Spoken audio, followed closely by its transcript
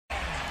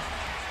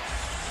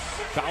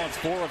Collins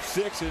 4 of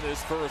 6 in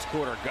his first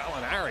quarter.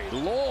 Gallinari,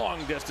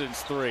 long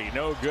distance three.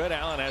 No good.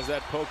 Allen has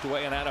that poked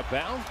away and out of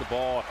bounds. The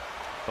ball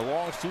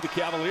belongs to the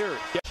Cavaliers.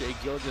 Shea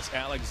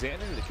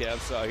Gilgeous-Alexander, the Cavs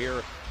saw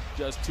here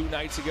just 2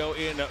 nights ago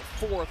in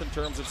fourth in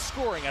terms of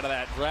scoring out of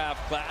that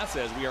draft class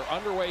as we are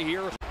underway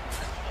here.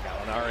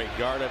 Gallinari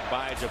guarded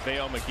by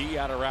JaVale McGee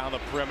out around the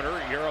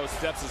perimeter. Euro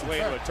steps his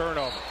way into a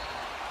turnover.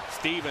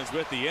 Stevens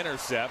with the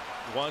intercept.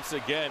 Once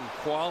again,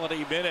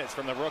 quality minutes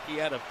from the rookie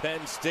out of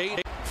Penn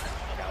State.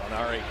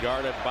 Gallinari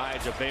guarded by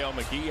JaVale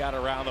McGee out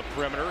around the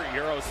perimeter.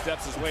 Euro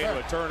steps his way into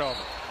a turnover.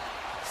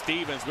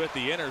 Stevens with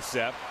the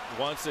intercept.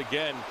 Once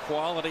again,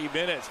 quality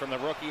minutes from the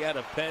rookie out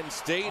of Penn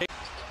State.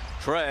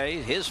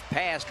 Trey, his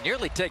pass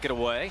nearly taken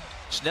away.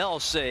 Snell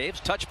saves.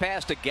 Touch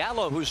pass to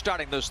Gallo, who's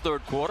starting this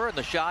third quarter, and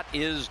the shot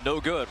is no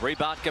good.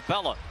 Rebound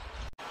Capella.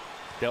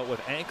 Dealt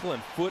with ankle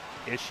and foot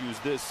issues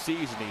this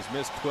season. He's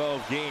missed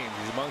 12 games.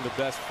 He's among the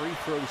best free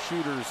throw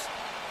shooters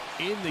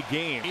in the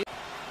game.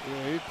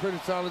 Yeah, he's a pretty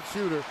solid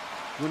shooter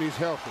when he's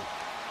healthy.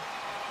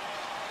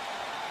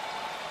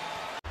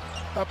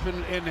 Up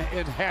and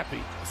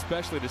happy.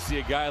 Especially to see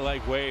a guy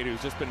like Wade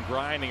who's just been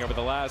grinding over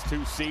the last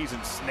 2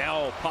 seasons.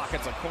 Snell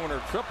pockets a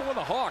corner triple, and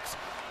the Hawks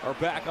are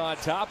back on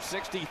top,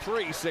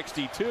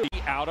 63-62.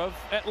 Out of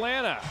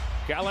Atlanta,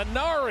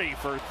 Gallinari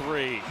for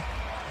 3.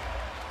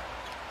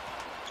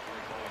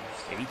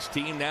 Each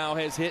team now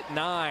has hit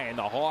 9.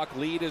 The Hawk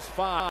lead is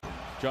 5.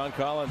 John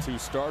Collins, who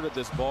started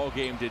this ball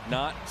game, did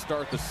not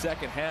start the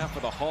second half for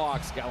the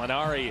Hawks.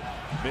 Gallinari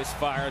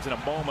misfires in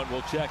a moment.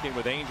 We'll check in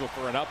with Angel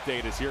for an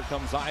update as here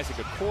comes Isaac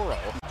Okoro.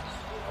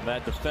 On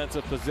that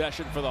defensive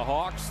possession for the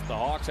Hawks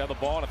have the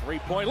ball in a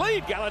 3-point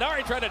lead.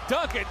 Gallinari tried to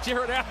dunk it.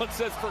 Jared Allen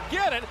says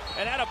forget it,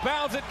 and out of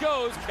bounds it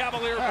goes.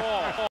 Cavalier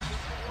ball.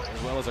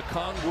 As well as a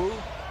Kongwu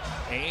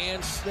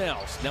and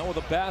Snell. Snell with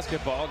a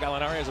basketball.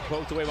 Gallinari has it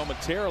poked away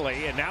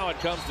momentarily, and now it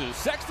comes to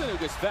Sexton, who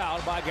gets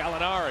fouled by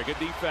Gallinari. Good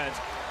defense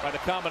by the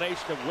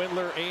combination of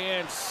Windler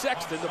and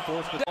Sexton to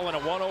force the ball in a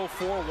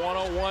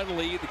 104-101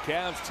 lead. The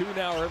Cavs 2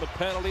 now earn the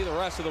penalty the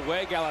rest of the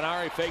way.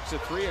 Gallinari fakes a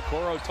 3.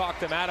 Okoro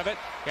talked him out of it.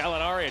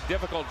 Gallinari a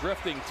difficult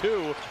drifting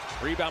 2.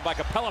 Rebound by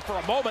Capella for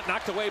a moment,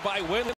 knocked away by Windler.